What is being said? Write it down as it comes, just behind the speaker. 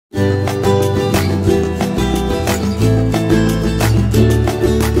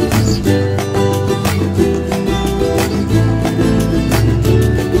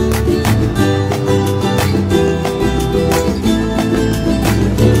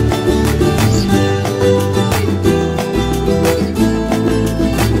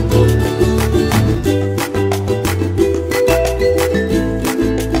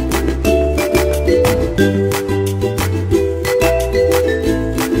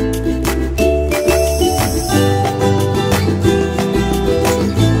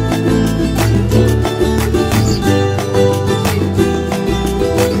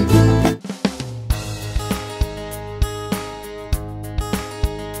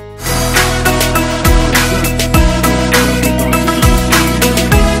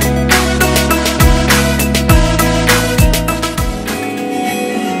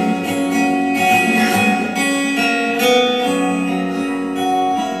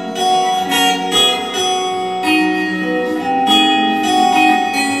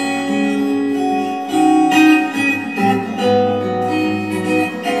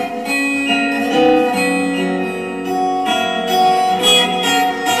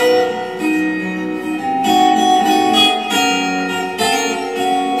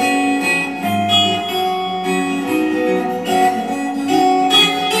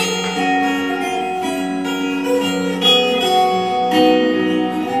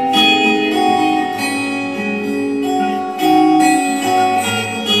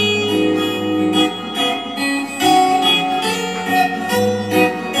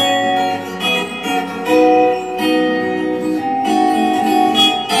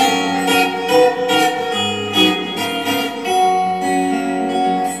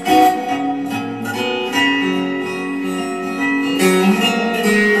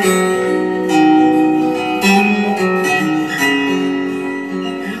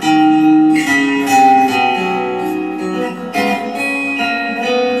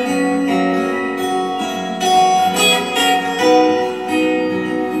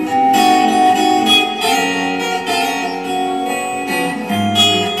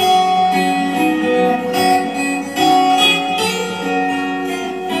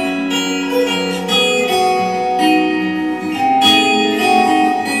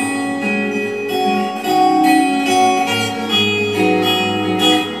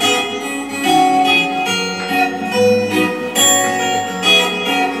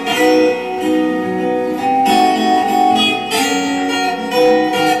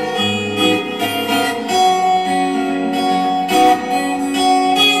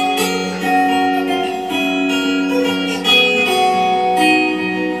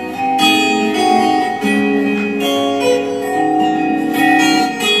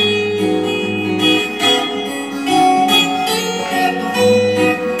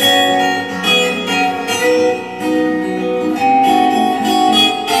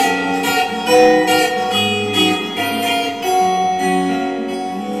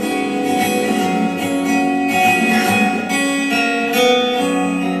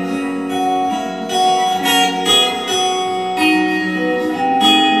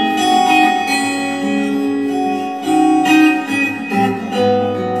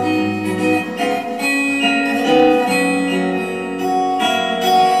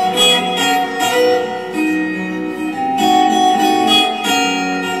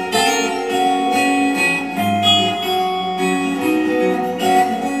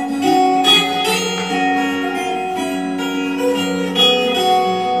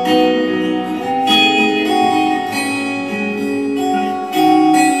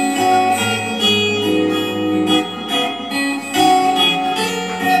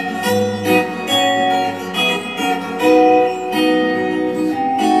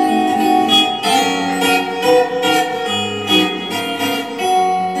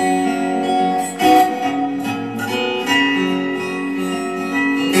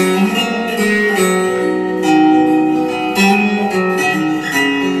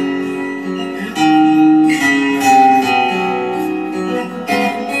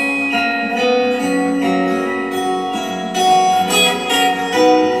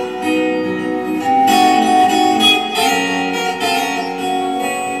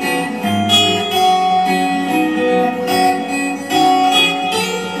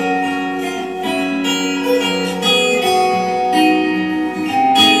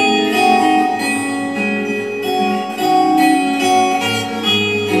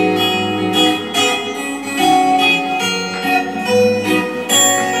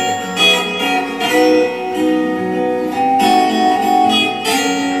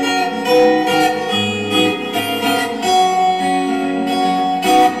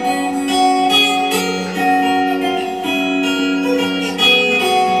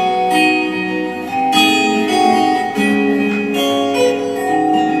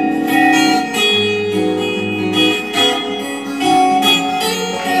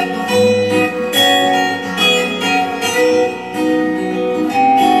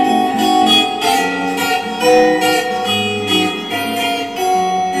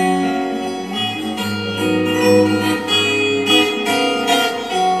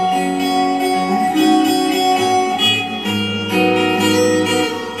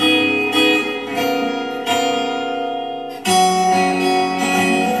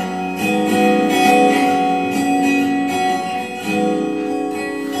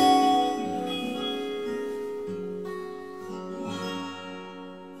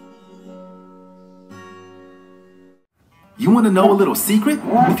You want to know a little secret?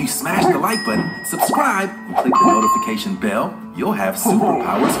 If you smash the like button, subscribe, and click the notification bell, you'll have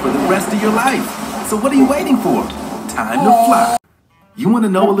superpowers for the rest of your life. So what are you waiting for? Time to fly. You want to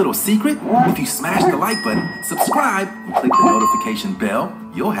know a little secret? If you smash the like button, subscribe, and click the notification bell,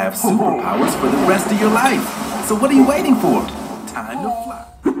 you'll have superpowers for the rest of your life. So what are you waiting for? Time to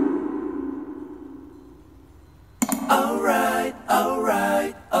fly.